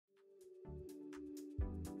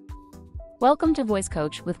Welcome to Voice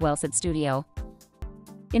Coach with WellSaid Studio.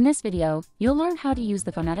 In this video, you'll learn how to use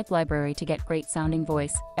the Phonetic library to get great sounding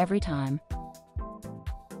voice every time.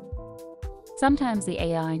 Sometimes the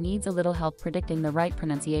AI needs a little help predicting the right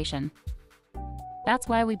pronunciation. That's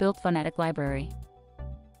why we built Phonetic library.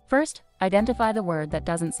 First, identify the word that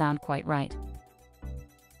doesn't sound quite right.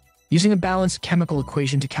 Using a balanced chemical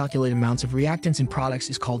equation to calculate amounts of reactants in products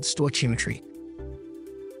is called stoichiometry.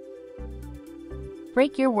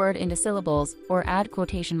 Break your word into syllables or add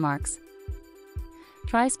quotation marks.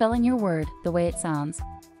 Try spelling your word the way it sounds.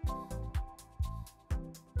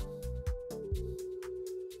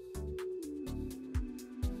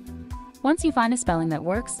 Once you find a spelling that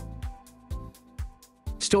works,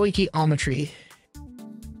 Stoichiometry.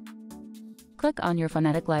 click on your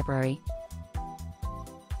Phonetic library.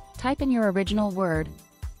 Type in your original word,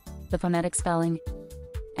 the phonetic spelling,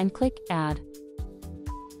 and click Add.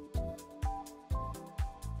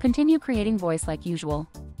 Continue creating voice like usual.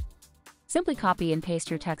 Simply copy and paste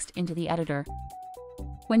your text into the editor.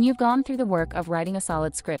 When you've gone through the work of writing a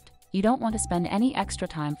solid script, you don't want to spend any extra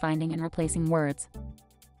time finding and replacing words.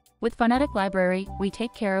 With Phonetic library, we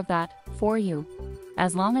take care of that for you.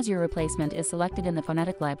 As long as your replacement is selected in the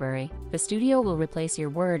Phonetic library, the studio will replace your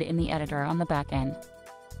word in the editor on the back end.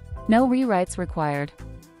 No rewrites required.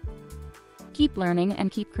 Keep learning and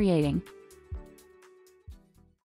keep creating.